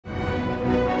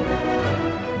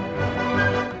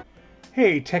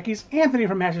Hey techies, Anthony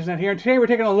from MastersNet here, and today we're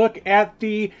taking a look at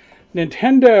the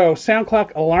Nintendo Sound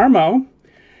Clock Alarmo,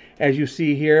 as you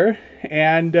see here,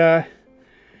 and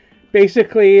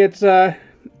basically it's a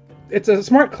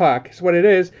smart clock, is what it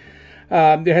is.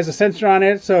 It has a sensor on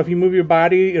it, so if you move your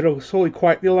body, it'll slowly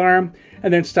quiet the alarm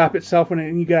and then stop itself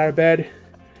when you get out of bed.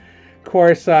 Of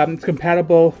course, it's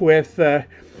compatible with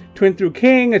Twin Through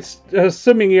King. It's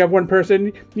assuming you have one person,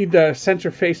 you need the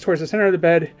sensor face towards the center of the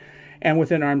bed and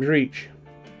within arm's reach.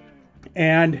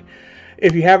 And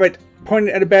if you have it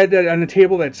pointed at a bed on a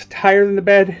table that's higher than the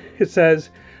bed, it says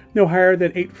no higher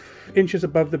than 8 inches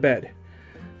above the bed.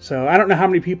 So I don't know how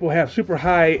many people have super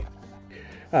high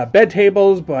bed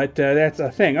tables, but that's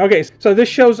a thing. Okay, so this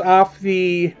shows off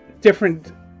the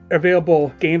different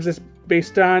available games it's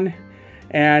based on,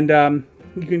 and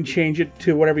you can change it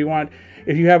to whatever you want.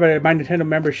 If you have a My Nintendo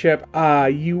membership,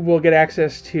 you will get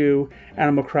access to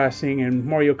Animal Crossing and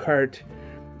Mario Kart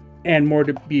and more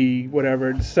to be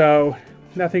whatever. So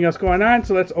nothing else going on,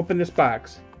 so let's open this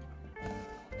box.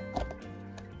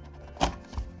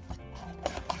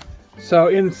 So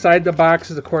inside the box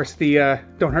is, of course, the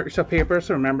Don't Hurt Yourself paper,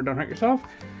 so remember, don't hurt yourself.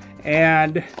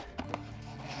 And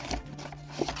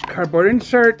cardboard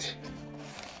insert,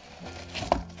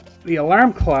 the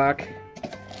alarm clock,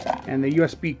 and the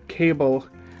USB cable.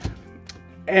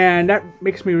 And that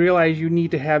makes me realize you need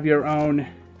to have your own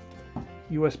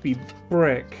USB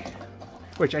brick,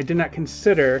 which I did not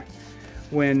consider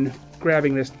when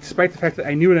grabbing this, despite the fact that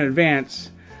I knew in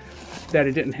advance that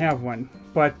it didn't have one.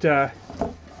 But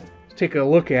let's take a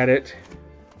look at it.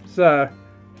 It's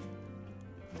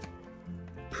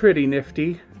pretty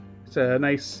nifty. It's a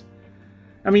nice,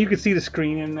 I mean, you can see the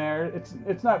screen in there.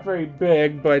 It's not very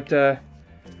big, but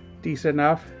decent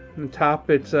enough. On the top,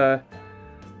 it's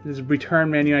there's a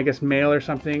return menu, I guess mail or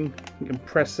something. You can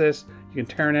press this, you can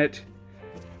turn it.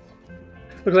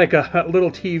 Looks like a little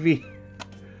TV.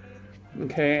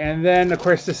 Okay, and then of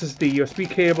course this is the USB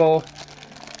cable,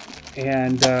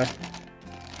 and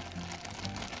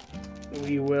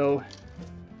we will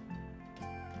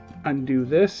undo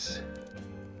this.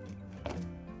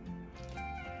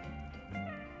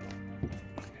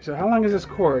 So how long is this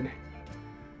cord?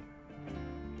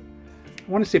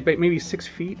 I want to say maybe 6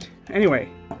 feet. Anyway,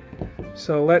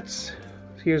 so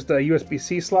here's the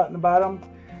USB-C slot in the bottom.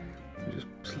 Just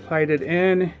slide it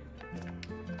in,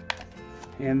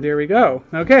 and there we go.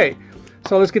 Okay,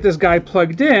 so let's get this guy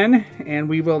plugged in, and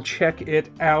we will check it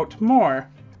out more.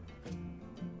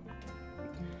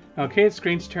 Okay, the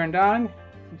screen's turned on.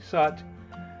 You saw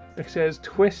it says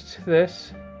twist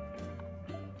this.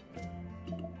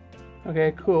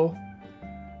 Okay, cool.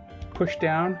 Push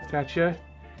down, gotcha.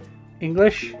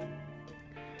 English?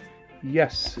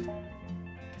 Yes. You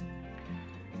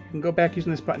can go back using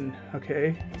this button.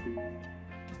 Okay.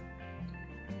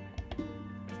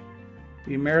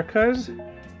 The Americas.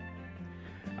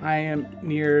 I am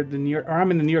near the New York, or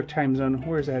I'm in the New York time zone.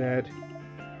 Where is that at?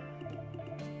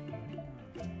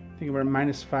 I think we're at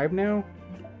 -5 now.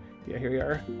 Yeah, here we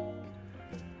are.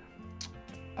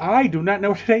 I do not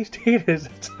know what today's date is.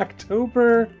 It's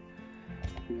October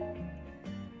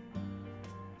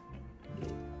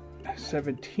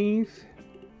 17th.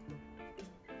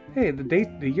 Hey,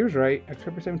 the year's right.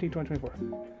 October 17th, 2024.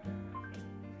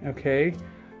 Okay,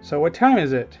 so what time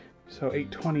is it? So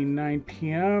 8:29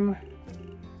 p.m.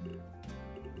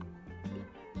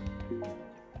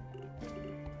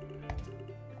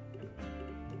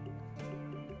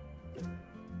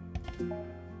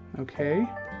 Okay,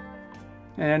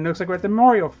 and it looks like we're at the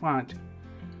Mario font.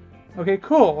 Okay,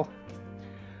 cool.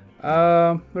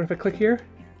 What if I click here?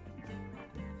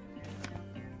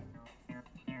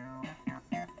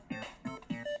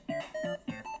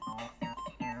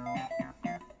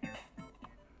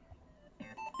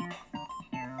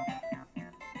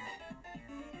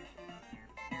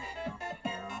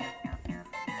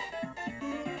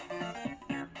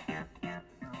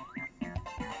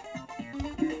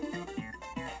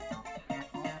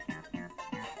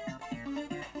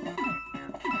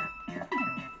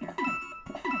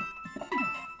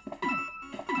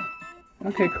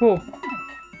 Okay, cool.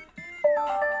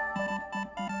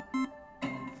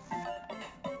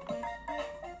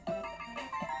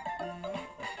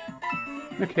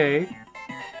 Okay.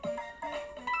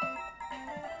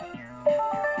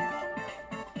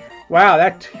 Wow,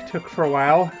 that took for a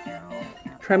while.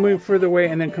 Try moving further away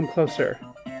and then come closer.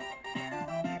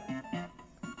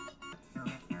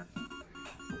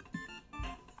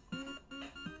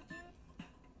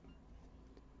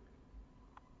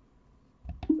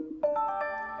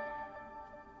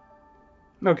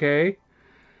 Okay.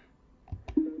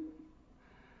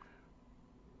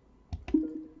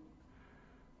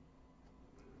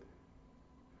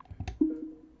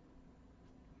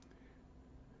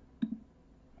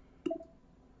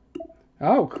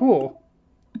 Oh, cool.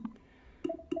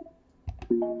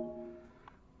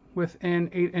 Within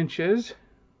 8 inches.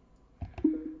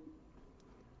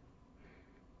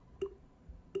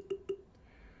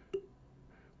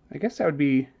 I guess that would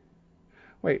be...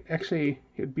 Wait, actually,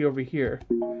 it would be over here.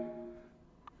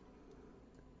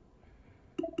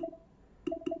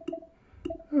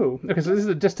 Oh, okay, so this is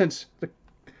the distance the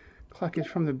clock is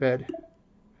from the bed.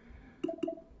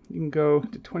 You can go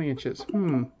to 20 inches.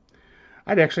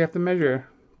 I'd actually have to measure.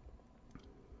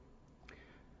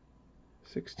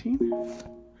 16?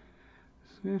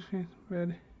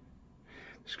 Bed.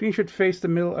 The screen should face the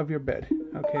middle of your bed.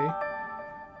 Okay.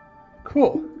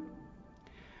 Cool.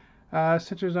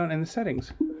 Sensor zone and the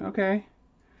settings. Okay.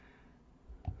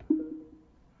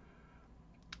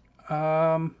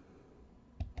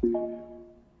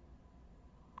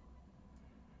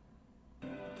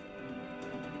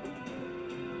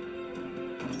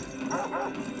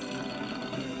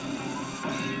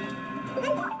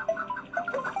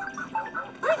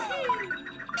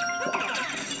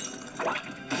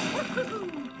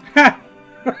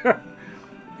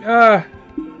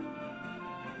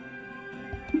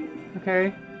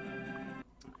 Okay.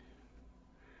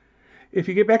 If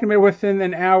you get back in bed within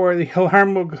an hour, the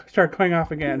alarm will start going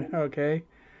off again. Okay.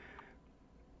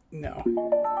 No.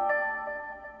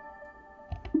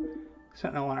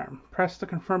 Set an alarm. Press the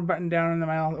confirm button down in the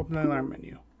middle, open the alarm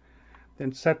menu.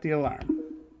 Then set the alarm.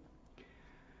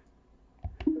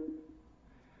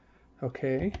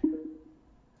 Okay.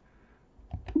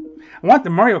 I want the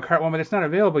Mario Kart one, but it's not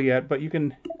available yet. But you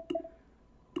can...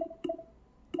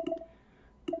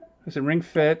 Is it Ring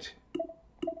Fit?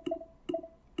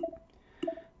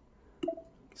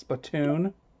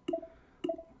 Splatoon.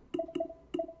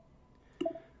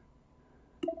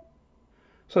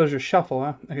 So there's your shuffle,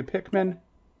 huh? Okay, Pikmin.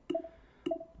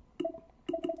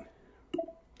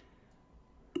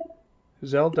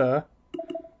 Zelda.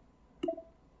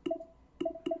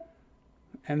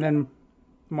 And then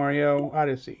Mario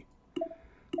Odyssey.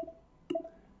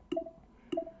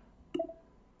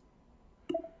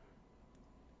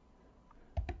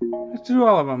 Let's do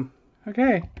all of them.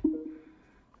 Okay.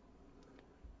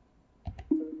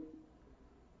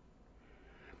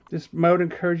 This mode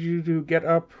encourages you to get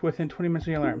up within 20 minutes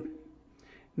of the alarm.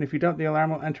 And if you don't, the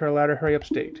alarm will enter a louder hurry up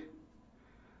state.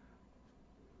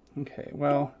 Okay,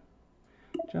 well,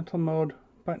 gentle mode,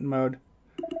 button mode.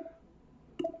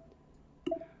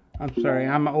 I'm sorry,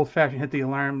 I'm old-fashioned. Hit the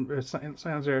alarm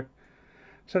silencer.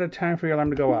 Set a time for your alarm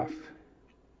to go off.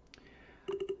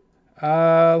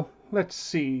 Let's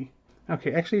see.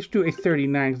 Okay, actually, let's do a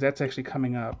 39 because that's actually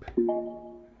coming up.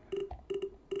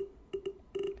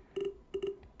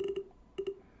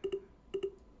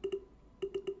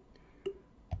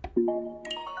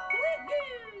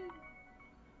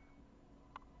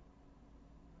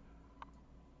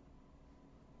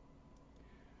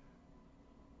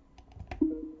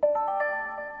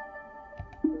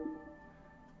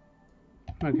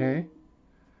 Okay.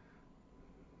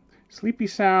 Sleepy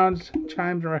sounds,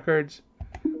 chimes, and records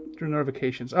through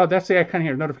notifications. Oh, that's the icon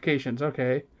here. Notifications.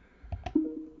 Okay.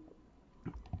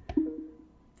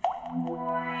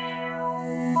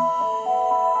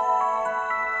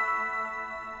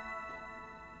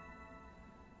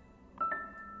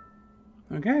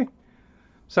 Okay.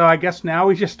 So I guess now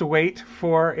we just wait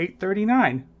for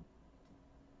 8:39.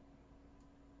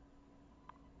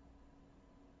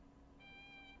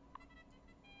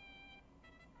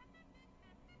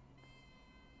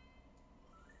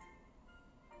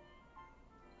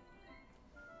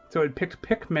 So it picked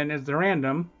Pikmin as the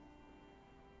random.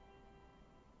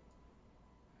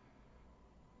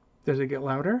 Does it get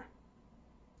louder?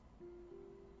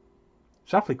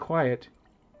 It's awfully quiet.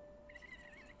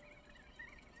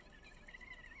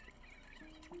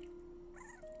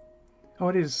 Oh,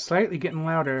 it is slightly getting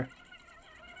louder.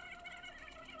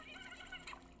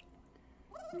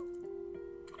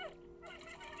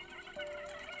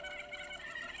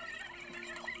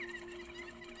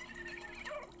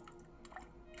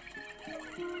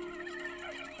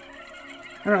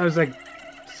 I don't know, it's like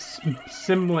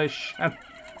Simlish. I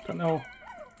don't know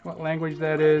what language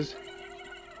that is.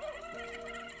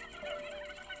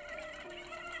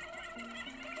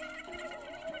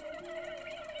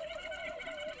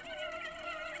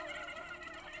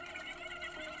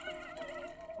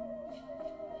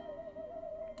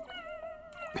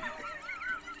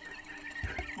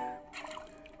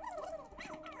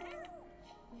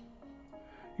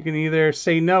 You can either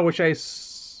say no, which let's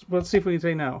see if we can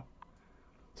say no.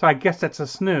 So I guess that's a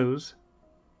snooze.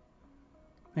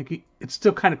 Like it's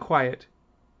still kind of quiet.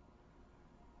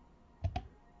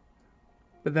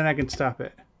 But then I can stop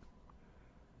it.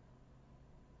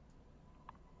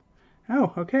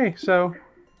 Oh, okay. So,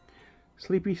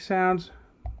 sleepy sounds,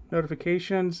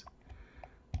 notifications.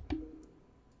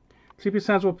 Sleepy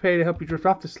sounds will pay to help you drift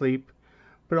off to sleep,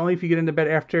 but only if you get into bed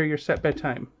after your set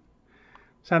bedtime.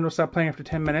 Sound will stop playing after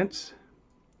 10 minutes.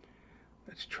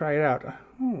 Let's try it out.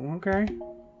 Oh, okay.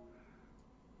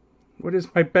 What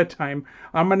is my bedtime?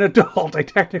 I'm an adult. I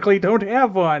technically don't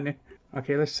have one.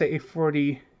 Okay, let's say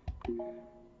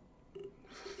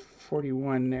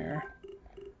 41 there.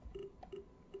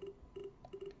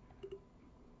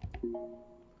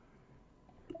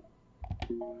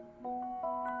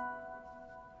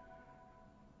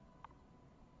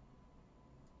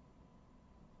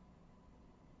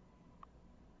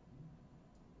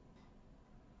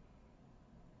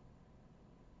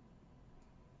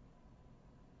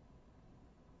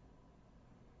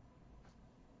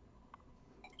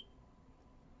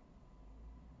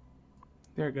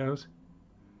 There it goes.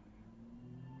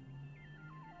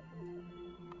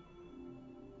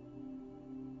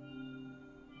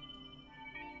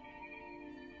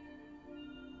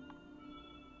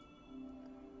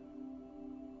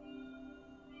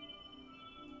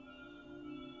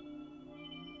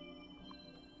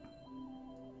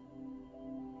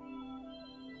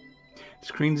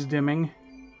 Screen's dimming.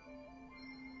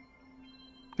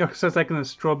 Oh, so it's like going to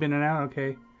strobe in and out?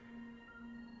 Okay.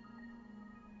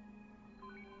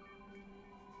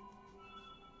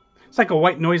 It's like a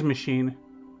white noise machine.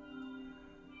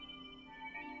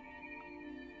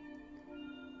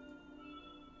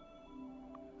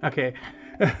 Okay.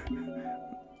 You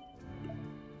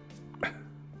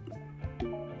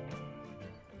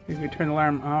can turn the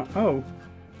alarm on. Oh.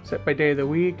 Set by day of the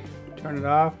week. Turn it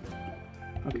off.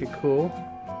 Okay, cool.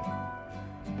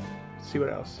 Let's see what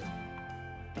else.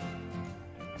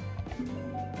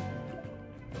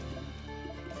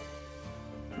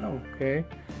 Oh, okay.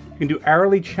 You can do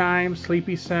hourly chimes,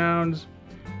 sleepy sounds,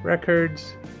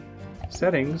 records,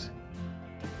 settings,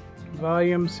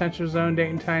 volume, sensor zone,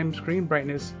 date and time, screen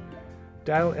brightness,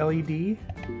 dial LED.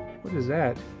 What is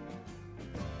that?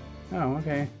 Oh,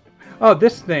 okay. Oh,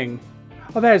 this thing.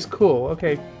 Oh, that is cool.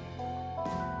 Okay.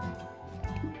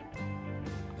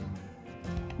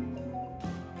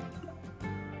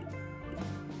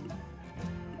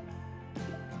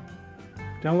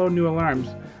 Download new alarms.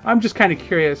 I'm just kind of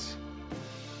curious.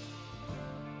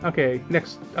 Okay,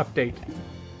 next update.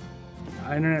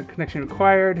 Internet connection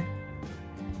required.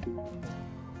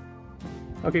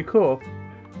 Okay, cool.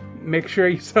 Make sure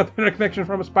you set the internet connection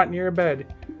from a spot near your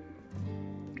bed.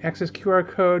 Access QR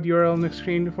code URL on the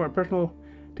screen for personal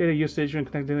data usage when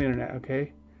connected to the internet.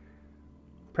 Okay.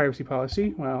 Privacy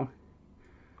policy. Well,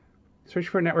 search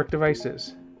for network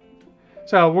devices.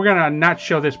 So we're gonna not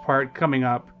show this part coming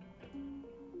up.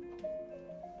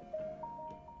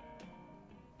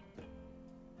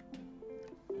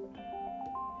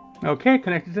 Okay,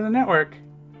 connected to the network.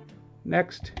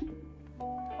 Next.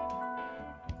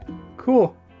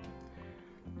 Cool.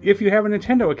 If you have a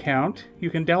Nintendo account, you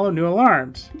can download new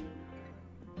alarms.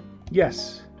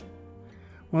 Yes.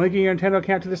 When linking your Nintendo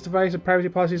account to this device, a privacy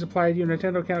policy is applied to your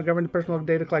Nintendo account governing the personal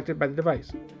data collected by the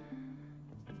device.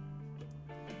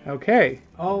 Okay,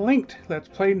 all linked. Let's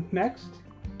play next.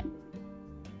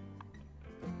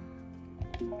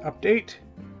 Update.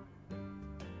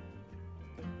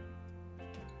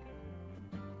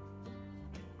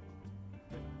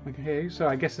 Okay, so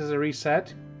I guess there's a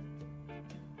reset.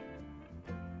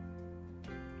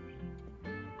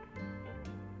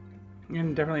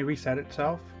 And definitely reset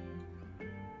itself.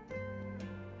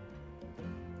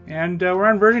 And we're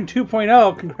on version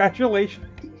 2.0. Congratulations.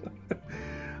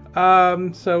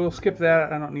 So we'll skip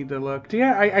that. I don't need to look.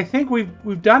 Yeah, I think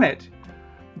we've done it.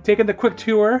 We've taken the quick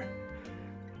tour,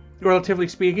 relatively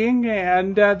speaking,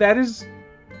 and that is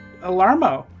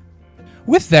Alarmo.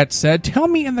 With that said, tell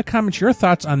me in the comments your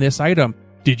thoughts on this item.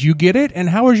 Did you get it, and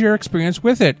how was your experience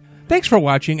with it? Thanks for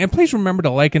watching, and please remember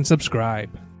to like and subscribe.